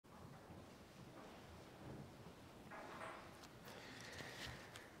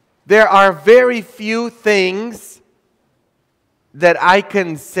There are very few things that I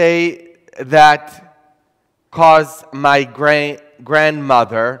can say that cause my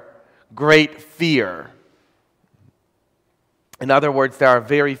grandmother great fear. In other words, there are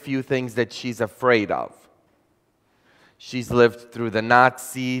very few things that she's afraid of. She's lived through the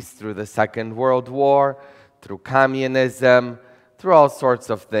Nazis, through the Second World War, through communism, through all sorts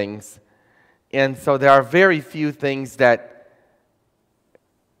of things. And so there are very few things that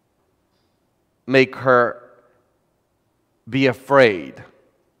make her be afraid.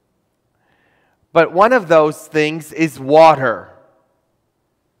 But one of those things is water.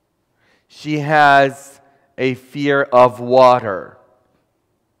 She has a fear of water.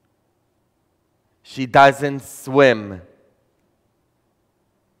 She doesn't swim.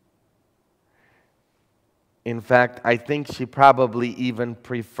 In fact, I think she probably even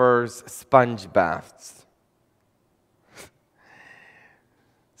prefers sponge baths.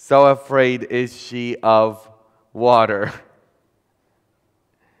 So afraid is she of water.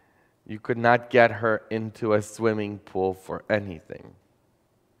 You could not get her into a swimming pool for anything.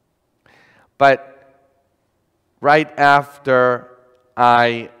 But right after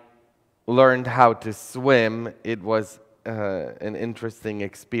I learned how to swim, it was an interesting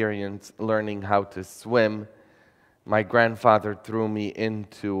experience learning how to swim. My grandfather threw me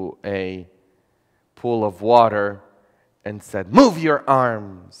into a pool of water and said, "Move your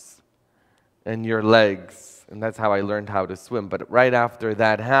arms and your legs." And that's how I learned how to swim. But right after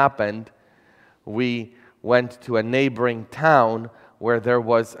that happened, we went to a neighboring town where there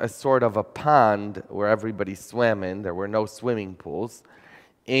was a sort of a pond where everybody swam in. There were no swimming pools.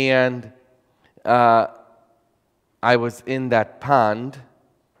 And I was in that pond.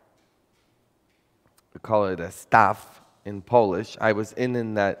 We call it a staw in Polish. I was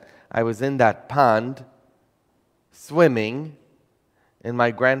in that pond swimming, and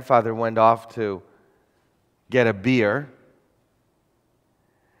my grandfather went off to get a beer.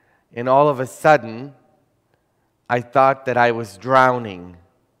 And all of a sudden, I thought that I was drowning.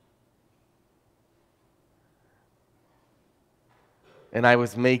 And I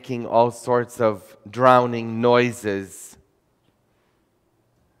was making all sorts of drowning noises,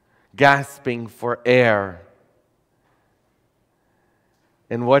 gasping for air.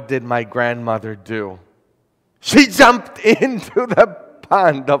 And what did my grandmother do? She jumped into the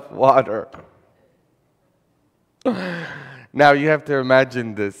pond of water. Now you have to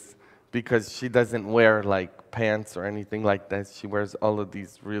imagine this, because she doesn't wear like pants or anything like that. She wears all of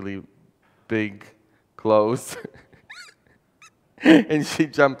these really big clothes. And she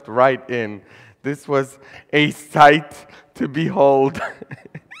jumped right in. This was a sight to behold.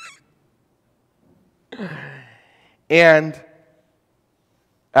 And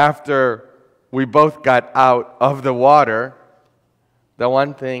after we both got out of the water, the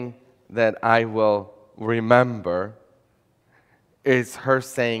one thing that I will remember is her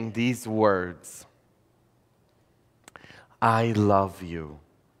saying these words, "I love you."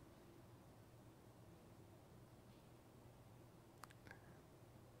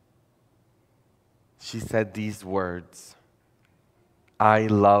 She said these words, "I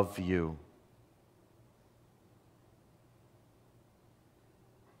love you."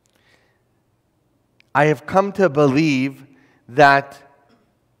 I have come to believe that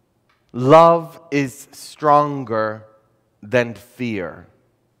love is stronger than fear.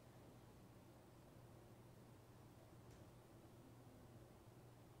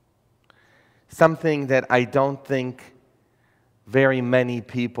 Something that I don't think very many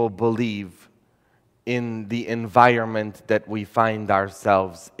people believe in the environment that we find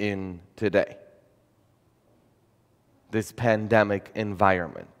ourselves in today. This pandemic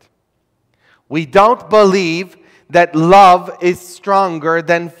environment. We don't believe that love is stronger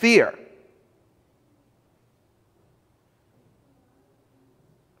than fear.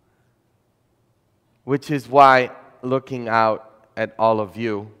 Which is why, looking out at all of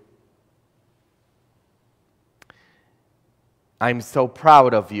you, I'm so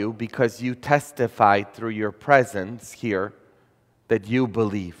proud of you, because you testify through your presence here that you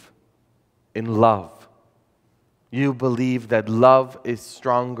believe in love. You believe that love is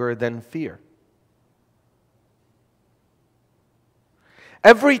stronger than fear.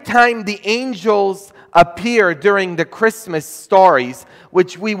 Every time the angels appear during the Christmas stories,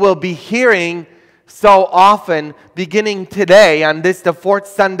 which we will be hearing so often beginning today on this, the fourth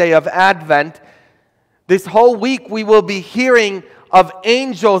Sunday of Advent, this whole week we will be hearing of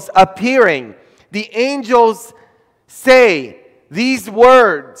angels appearing. The angels say these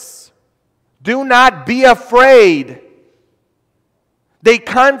words, "Do not be afraid." They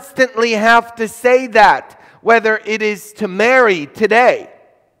constantly have to say that, whether it is to Mary today,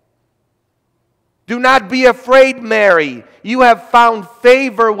 Do not be afraid, Mary. You have found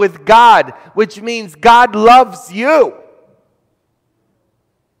favor with God, which means God loves you.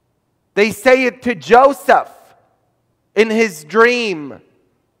 They say it to Joseph in his dream.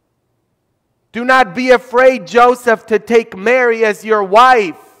 Do not be afraid, Joseph, to take Mary as your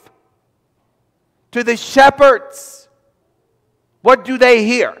wife. To the shepherds, what do they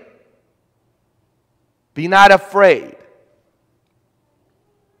hear? Be not afraid.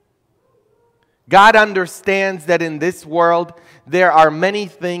 God understands that in this world there are many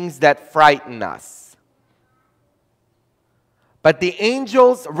things that frighten us. But the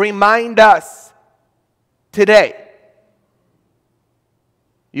angels remind us today.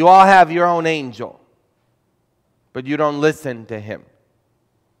 You all have your own angel, but you don't listen to him.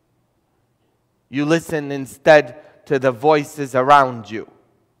 You listen instead to the voices around you,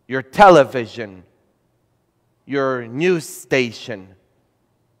 your television, your news station.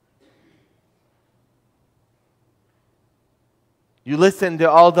 You listen to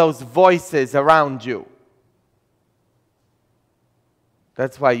all those voices around you.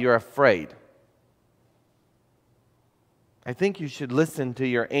 That's why you're afraid. I think you should listen to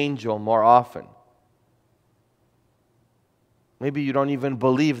your angel more often. Maybe you don't even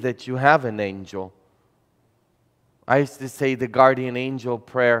believe that you have an angel. I used to say the guardian angel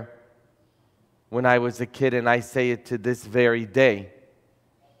prayer when I was a kid, and I say it to this very day.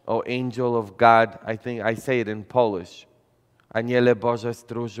 O angel of God, I think I say it in Polish. Aniele Boże,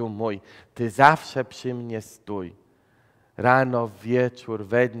 stróżu mój, Ty zawsze przy mnie stój. Rano, wieczór,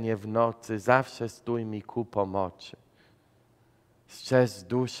 we dnie, w nocy, zawsze stój mi ku pomocy. Strzeż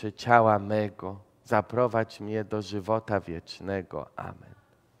duszy, ciała mego, zaprowadź mnie do żywota wiecznego. Amen.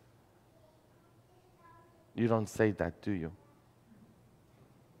 You don't say that, do you?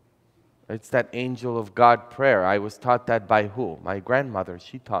 It's that angel of God prayer. I was taught that by who? My grandmother,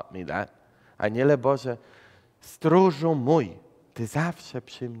 she taught me that. Aniele Boże, stróżu mój, Ty zawsze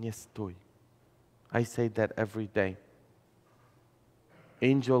przy mnie stój. I say that every day.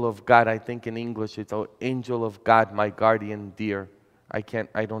 Angel of God, I think in English it's angel of God, my guardian dear.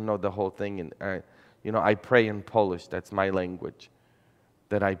 I don't know the whole thing. And I pray in Polish. That's my language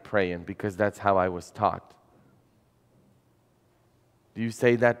that I pray in because that's how I was taught. Do you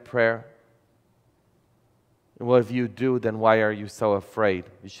say that prayer? Well, if you do, then why are you so afraid?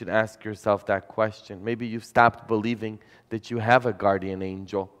 You should ask yourself that question. Maybe you've stopped believing that you have a guardian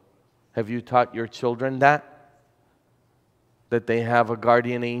angel. Have you taught your children that? That they have a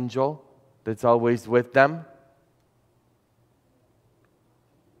guardian angel that's always with them?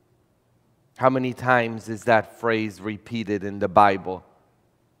 How many times is that phrase repeated in the Bible?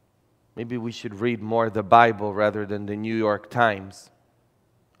 Maybe we should read more of the Bible rather than the New York Times.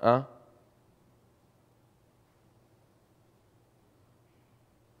 Huh?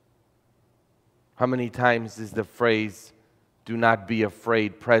 How many times is the phrase, do not be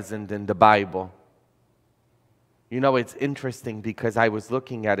afraid, present in the Bible? You know, it's interesting because I was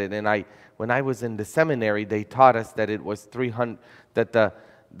looking at it, and when I was in the seminary, they taught us that it was 300,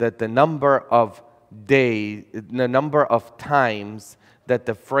 that the number of days, the number of times that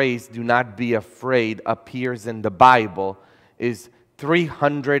the phrase "do not be afraid" appears in the Bible is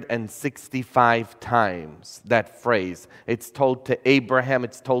 365 times. That phrase. It's told to Abraham,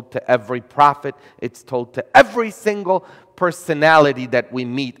 it's told to every prophet, it's told to every single personality that we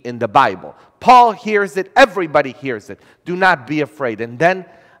meet in the Bible. Paul hears it, everybody hears it. Do not be afraid. And then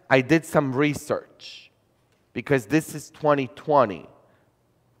I did some research because this is 2020.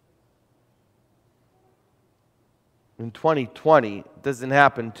 In 2020, it doesn't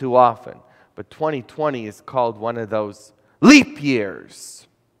happen too often, but 2020 is called one of those leap years,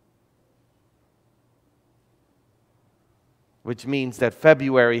 which means that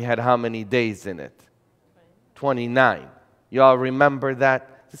February had how many days in it? 29. You all remember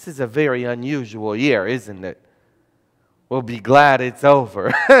that? This is a very unusual year, isn't it? We'll be glad it's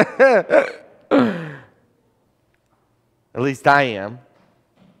over. At least I am.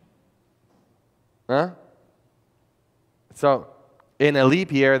 Huh? So, in a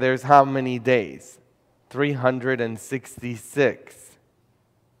leap year, there's how many days? 366.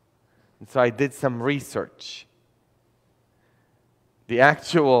 And so I did some research. The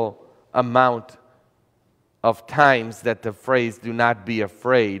actual amount of times that the phrase "do not be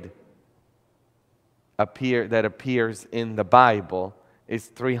afraid" appears in the Bible is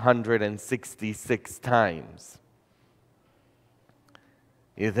 366 times.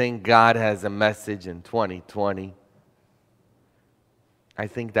 You think God has a message in 2020? I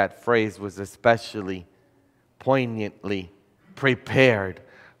think that phrase was especially poignantly prepared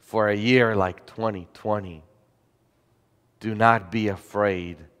for a year like 2020. Do not be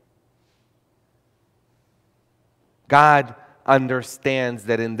afraid. God understands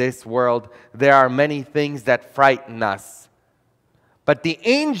that in this world there are many things that frighten us. But the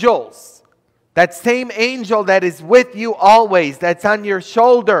angels, that same angel that is with you always, that's on your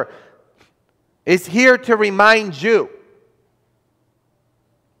shoulder, is here to remind you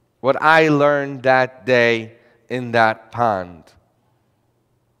what I learned that day in that pond.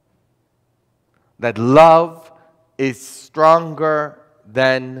 That love is stronger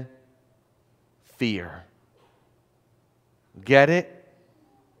than fear. Get it?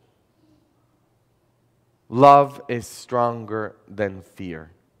 Love is stronger than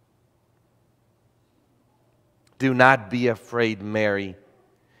fear. Do not be afraid, Mary.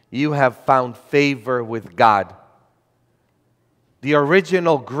 You have found favor with God. The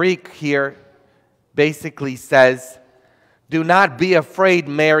original Greek here basically says, do not be afraid,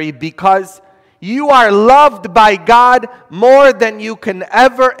 Mary, because you are loved by God more than you can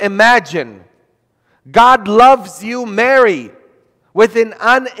ever imagine. God loves you, Mary, with an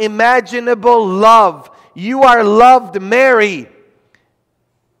unimaginable love. You are loved, Mary.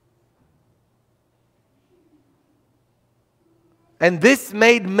 And this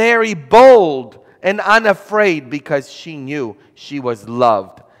made Mary bold and unafraid because she knew she was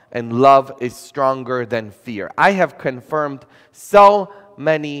loved. And love is stronger than fear. I have confirmed so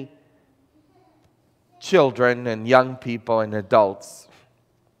many children and young people and adults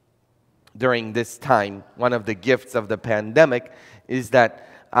during this time. One of the gifts of the pandemic is that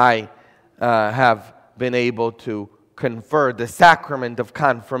I have been able to confer the sacrament of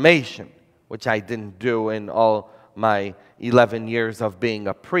confirmation, which I didn't do in all my 11 years of being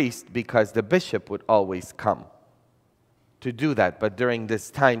a priest because the bishop would always come to do that. But during this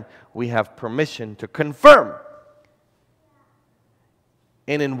time, we have permission to confirm.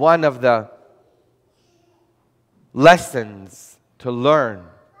 And in one of the lessons to learn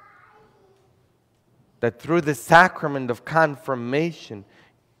that through the sacrament of confirmation,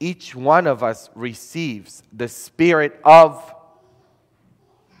 each one of us receives the spirit of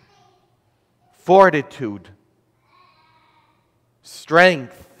fortitude,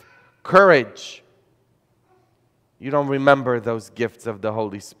 strength, courage. You don't remember those gifts of the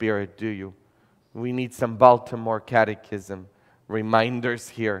Holy Spirit, do you? We need some Baltimore Catechism reminders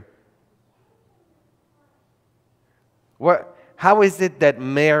here. How is it that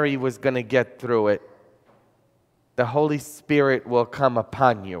Mary was going to get through it? The Holy Spirit will come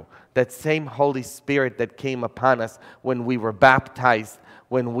upon you. That same Holy Spirit that came upon us when we were baptized,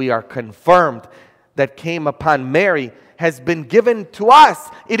 when we are confirmed, that came upon Mary, has been given to us.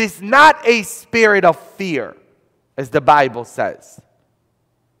 It is not a spirit of fear, as the Bible says.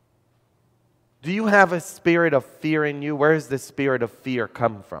 Do you have a spirit of fear in you? Where does the spirit of fear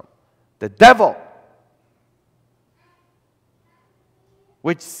come from? The devil.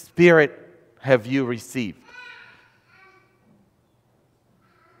 Which spirit have you received?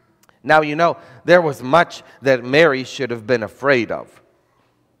 Now, you know, there was much that Mary should have been afraid of.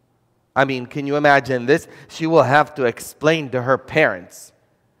 I mean, can you imagine this? She will have to explain to her parents,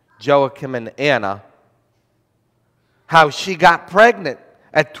 Joachim and Anna, how she got pregnant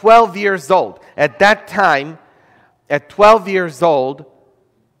at 12 years old. At that time, at 12 years old,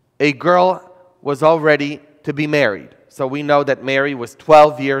 a girl was already to be married. So we know that Mary was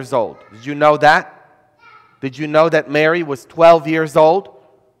 12 years old. Did you know that? Did you know that Mary was 12 years old?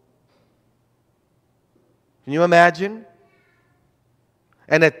 Can you imagine?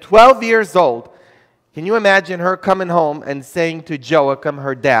 And at 12 years old, can you imagine her coming home and saying to Joachim,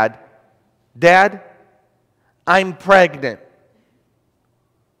 her dad, Dad, I'm pregnant.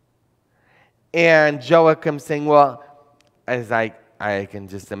 And Joachim saying, well, as I can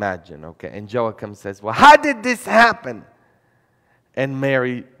just imagine, okay. And Joachim says, well, how did this happen? And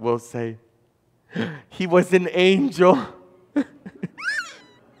Mary will say, he was an angel.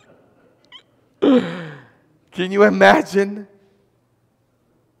 Can you imagine?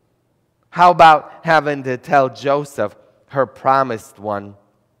 How about having to tell Joseph, her promised one,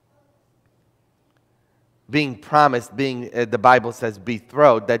 being promised, the Bible says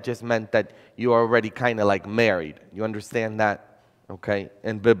betrothed, that just meant that you are already kind of like married. You understand that? Okay?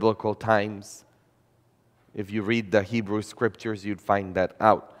 In biblical times. If you read the Hebrew scriptures, you'd find that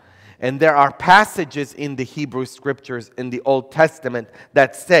out. And there are passages in the Hebrew scriptures in the Old Testament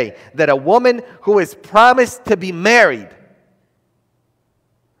that say that a woman who is promised to be married,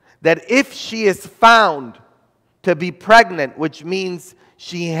 that if she is found to be pregnant, which means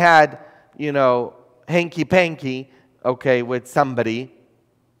she had, you know, hanky-panky, okay, with somebody.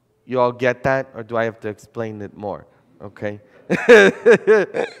 You all get that? Or do I have to explain it more? Okay.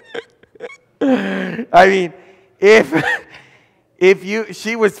 I mean, if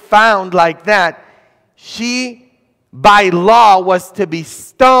she was found like that, she by law was to be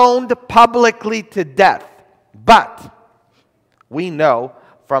stoned publicly to death. But we know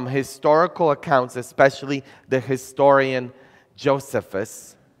from historical accounts, especially the historian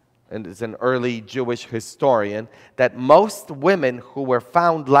Josephus, and is an early Jewish historian, that most women who were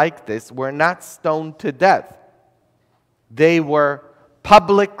found like this were not stoned to death. They were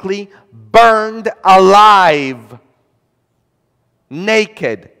publicly burned alive,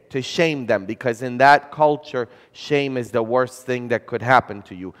 naked, to shame them, because in that culture, shame is the worst thing that could happen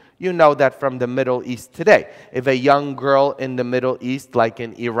to you. You know that from the Middle East today. If a young girl in the Middle East, like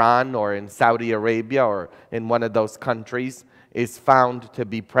in Iran or in Saudi Arabia or in one of those countries, is found to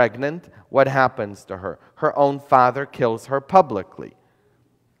be pregnant, what happens to her? Her own father kills her publicly.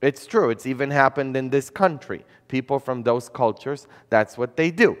 It's true. It's even happened in this country. People from those cultures, that's what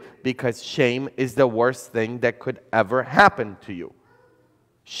they do, because shame is the worst thing that could ever happen to you.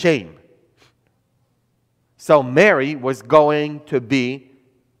 Shame. So Mary was going to be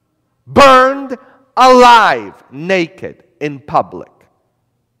burned alive, naked, in public,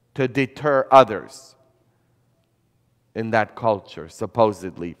 to deter others in that culture,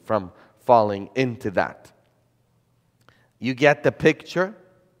 supposedly, from falling into that. You get the picture?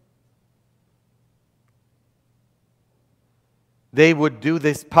 They would do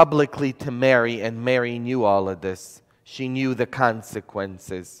this publicly to Mary, and Mary knew all of this. She knew the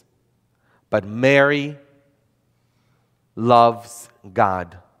consequences. But Mary loves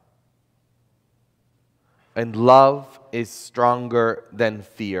God. And love is stronger than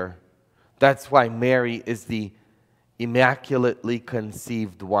fear. That's why Mary is the immaculately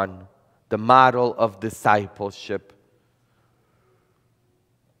conceived one, the model of discipleship.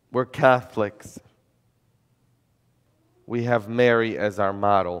 We're Catholics. We have Mary as our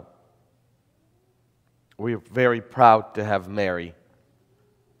model. We're very proud to have Mary.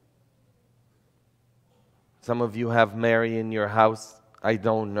 Some of you have Mary in your house. I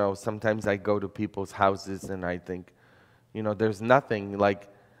don't know. Sometimes I go to people's houses and I think, you know, there's nothing. Like,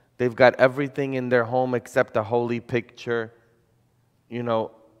 they've got everything in their home except a holy picture. You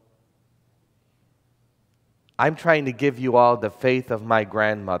know, I'm trying to give you all the faith of my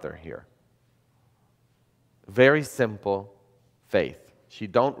grandmother here. Very simple faith. She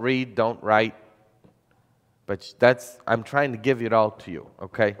don't read, don't write, but I'm trying to give it all to you,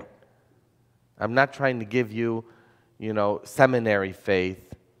 okay? I'm not trying to give you, you know, seminary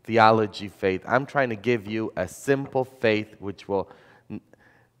faith, theology faith. I'm trying to give you a simple faith which will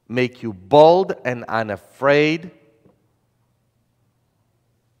make you bold and unafraid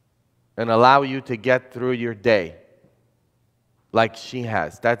and allow you to get through your day like she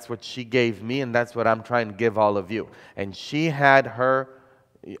has. That's what she gave me, and that's what I'm trying to give all of you. And she had her,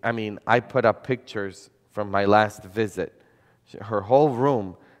 I mean, I put up pictures from my last visit. Her whole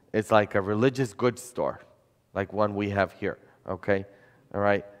room is like a religious goods store, like one we have here, okay? All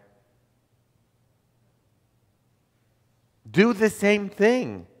right? Do the same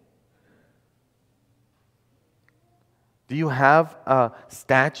thing. Do you have a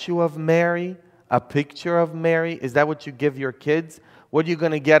statue of Mary? A picture of Mary? Is that what you give your kids? What are you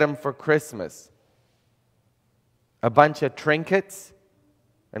going to get them for Christmas? A bunch of trinkets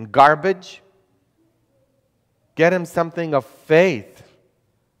and garbage? Get them something of faith.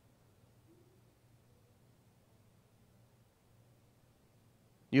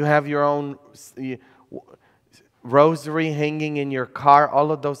 You have your own rosary hanging in your car.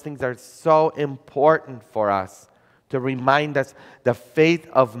 All of those things are so important for us to remind us the faith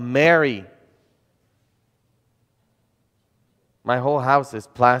of Mary. My whole house is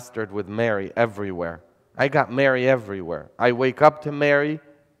plastered with Mary everywhere. I got Mary everywhere. I wake up to Mary,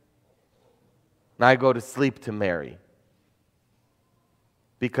 and I go to sleep to Mary.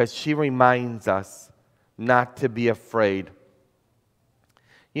 Because she reminds us not to be afraid.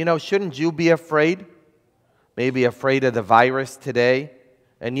 You know, shouldn't you be afraid? Maybe afraid of the virus today,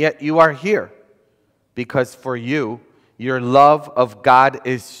 and yet you are here. Because for you, your love of God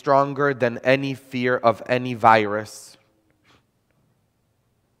is stronger than any fear of any virus.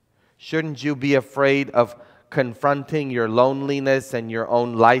 Shouldn't you be afraid of confronting your loneliness and your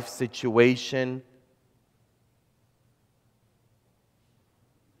own life situation?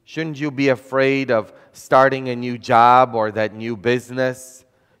 Shouldn't you be afraid of starting a new job or that new business?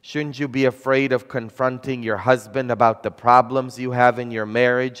 Shouldn't you be afraid of confronting your husband about the problems you have in your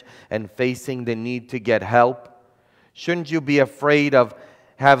marriage and facing the need to get help? Shouldn't you be afraid of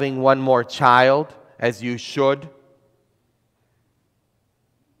having one more child, as you should?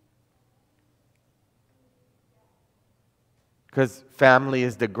 Because family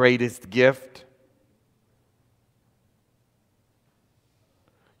is the greatest gift.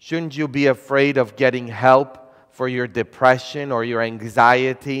 Shouldn't you be afraid of getting help for your depression or your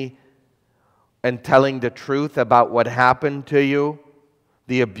anxiety and telling the truth about what happened to you,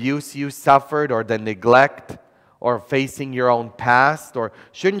 the abuse you suffered or the neglect, or facing your own past? Or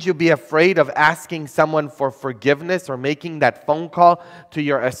shouldn't you be afraid of asking someone for forgiveness or making that phone call to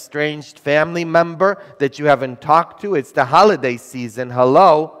your estranged family member that you haven't talked to? It's the holiday season.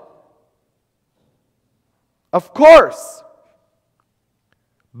 Hello? Of course.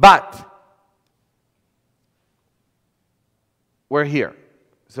 But we're here.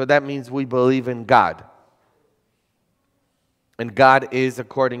 So that means we believe in God. And God is,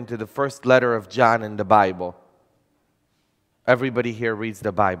 according to the first letter of John in the Bible. Everybody here reads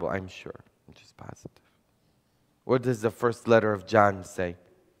the Bible, I'm sure. I'm just positive. What does the first letter of John say?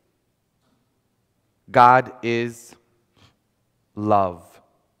 God is love.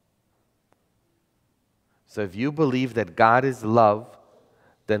 So if you believe that God is love,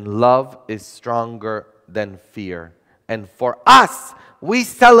 then love is stronger than fear. And for us, we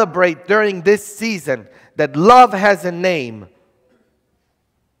celebrate during this season that love has a name.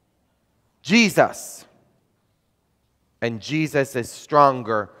 Jesus. And Jesus is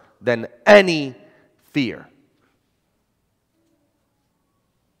stronger than any fear.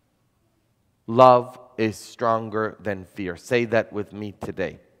 Love is stronger than fear. Say that with me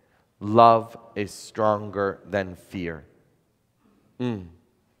today. Love is stronger than fear. You're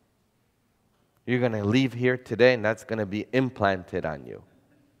going to leave here today and that's going to be implanted on you.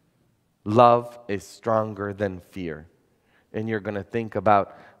 Love is stronger than fear. And you're going to think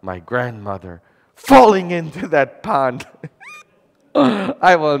about my grandmother falling into that pond.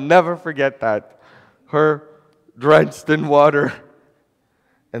 I will never forget that. Her drenched in water.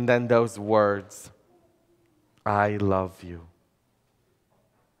 And then those words, I love you.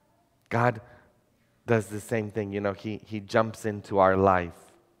 God does the same thing. You know, He jumps into our life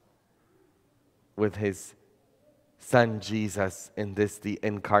with His Son Jesus in this, the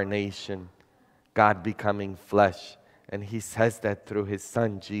incarnation, God becoming flesh. And He says that through His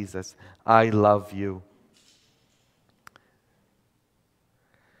Son Jesus, I love you.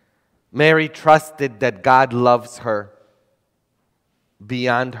 Mary trusted that God loves her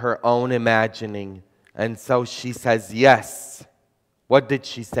beyond her own imagining. And so she says yes. What did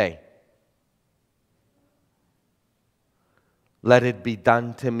she say? Let it be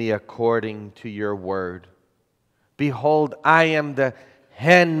done to me according to your word. Behold, I am the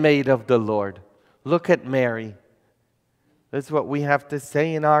handmaid of the Lord. Look at Mary. That's what we have to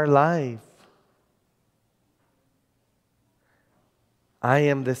say in our life. I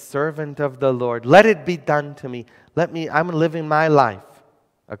am the servant of the Lord. Let it be done to me. I'm living my life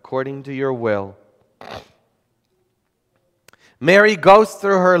according to your will. Mary goes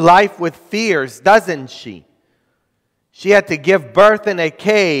through her life with fears, doesn't she? She had to give birth in a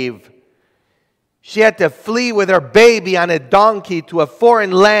cave. She had to flee with her baby on a donkey to a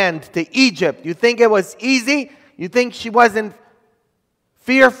foreign land, to Egypt. You think it was easy? You think she wasn't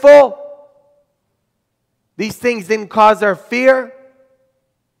fearful? These things didn't cause her fear?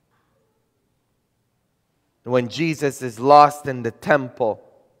 When Jesus is lost in the temple,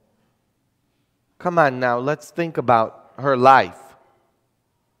 come on now, let's think about her life.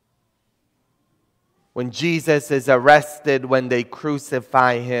 When Jesus is arrested, when they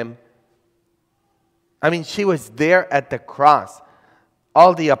crucify Him. I mean, she was there at the cross.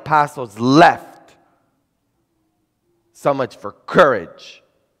 All the apostles left. So much for courage.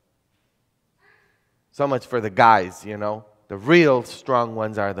 So much for the guys, you know. The real strong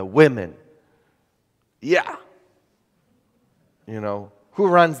ones are the women. Yeah. You know, who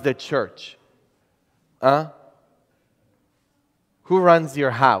runs the church? Huh? Who runs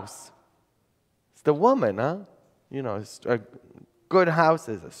your house? It's the woman, huh? You know, a good house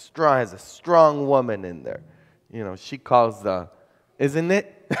has a strong woman in there. You know, she calls isn't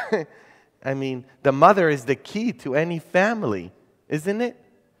it? I mean, the mother is the key to any family, isn't it?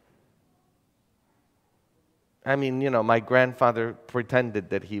 I mean, you know, my grandfather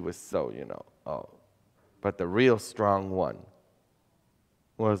pretended that he was so, you know, but the real strong one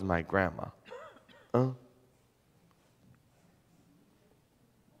was my grandma. Huh?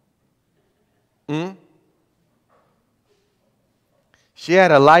 She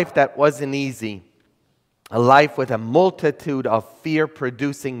had a life that wasn't easy. A life with a multitude of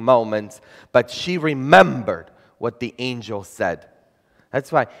fear-producing moments, but she remembered what the angel said.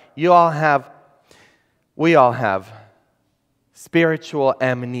 That's why we all have spiritual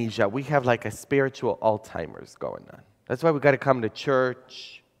amnesia. We have like a spiritual Alzheimer's going on. That's why we got to come to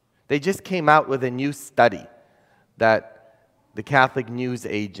church. They just came out with a new study that the Catholic News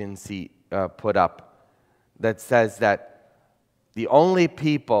Agency put up that says that the only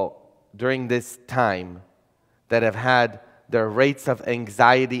people during this time that have had their rates of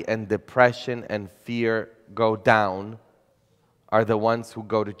anxiety and depression and fear go down are the ones who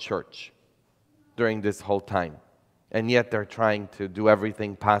go to church during this whole time. And yet they're trying to do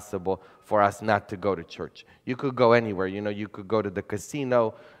everything possible for us not to go to church. You could go anywhere. You could go to the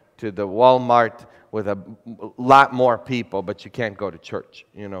casino, to the Walmart with a lot more people, but you can't go to church,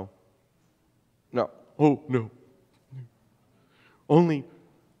 No. Oh, no. Only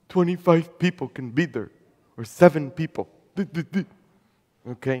 25 people can be there, or 7 people.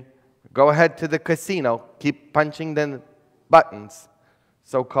 Okay? Go ahead to the casino. Keep punching the buttons.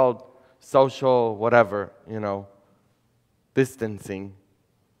 So-called social whatever, distancing.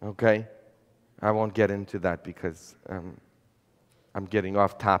 Okay? I won't get into that because I'm getting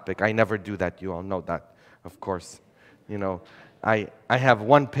off topic. I never do that. You all know that, of course. I have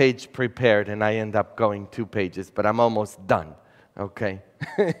 1 page prepared and I end up going 2 pages, but I'm almost done. Okay?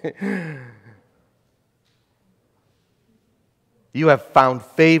 You have found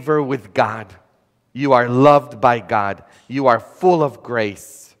favor with God. You are loved by God. You are full of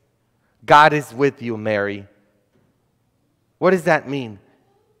grace. God is with you, Mary. What does that mean?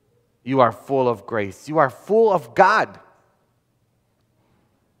 You are full of grace. You are full of God.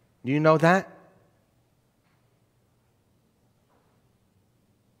 Do you know that?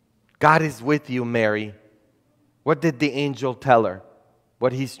 God is with you, Mary. What did the angel tell her?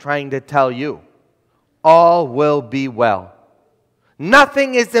 What he's trying to tell you. All will be well.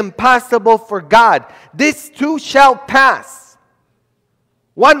 Nothing is impossible for God. This too shall pass,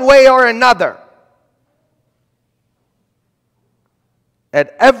 one way or another.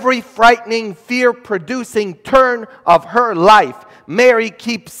 At every frightening, fear-producing turn of her life, Mary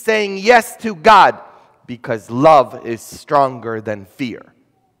keeps saying yes to God because love is stronger than fear.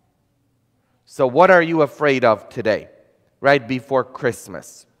 So what are you afraid of today, right before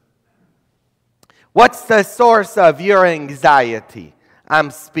Christmas? What's the source of your anxiety?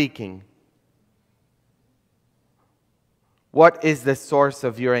 I'm speaking. What is the source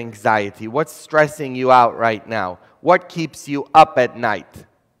of your anxiety? What's stressing you out right now? What keeps you up at night?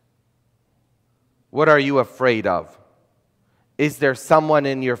 What are you afraid of? Is there someone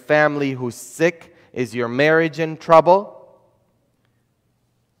in your family who's sick? Is your marriage in trouble?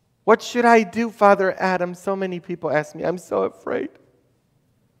 What should I do, Father Adam? So many people ask me. I'm so afraid.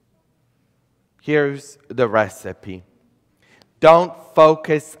 Here's the recipe. Don't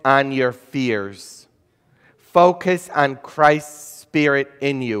focus on your fears. Focus on Christ's Spirit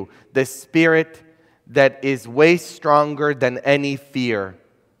in you. The Spirit that is way stronger than any fear.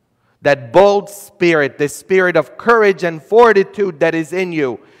 That bold Spirit, the Spirit of courage and fortitude that is in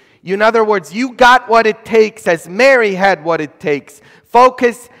you. In other words, you got what it takes as Mary had what it takes.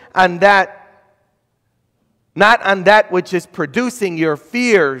 Focus on that, not on that which is producing your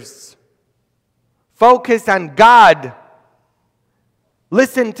fears. Focus on God.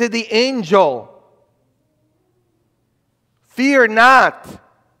 Listen to the angel. Fear not.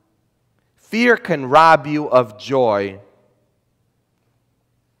 Fear can rob you of joy.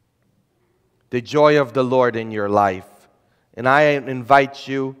 The joy of the Lord in your life. And I invite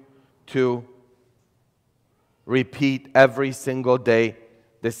you to repeat every single day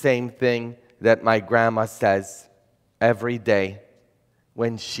the same thing that my grandma says every day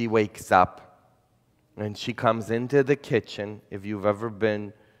when she wakes up. And she comes into the kitchen. If you've ever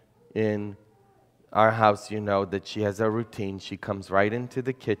been in our house, you know that she has a routine. She comes right into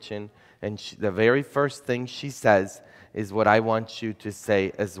the kitchen, and the very first thing she says is what I want you to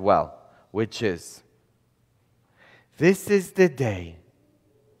say as well, which is, "This is the day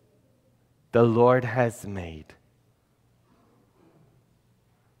the Lord has made.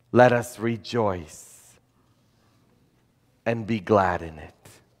 Let us rejoice and be glad in it."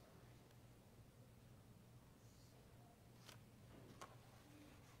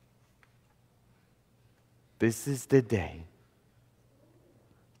 This is the day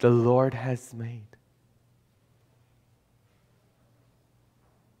the Lord has made.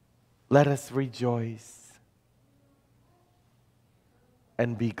 Let us rejoice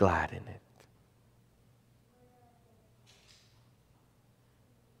and be glad in it.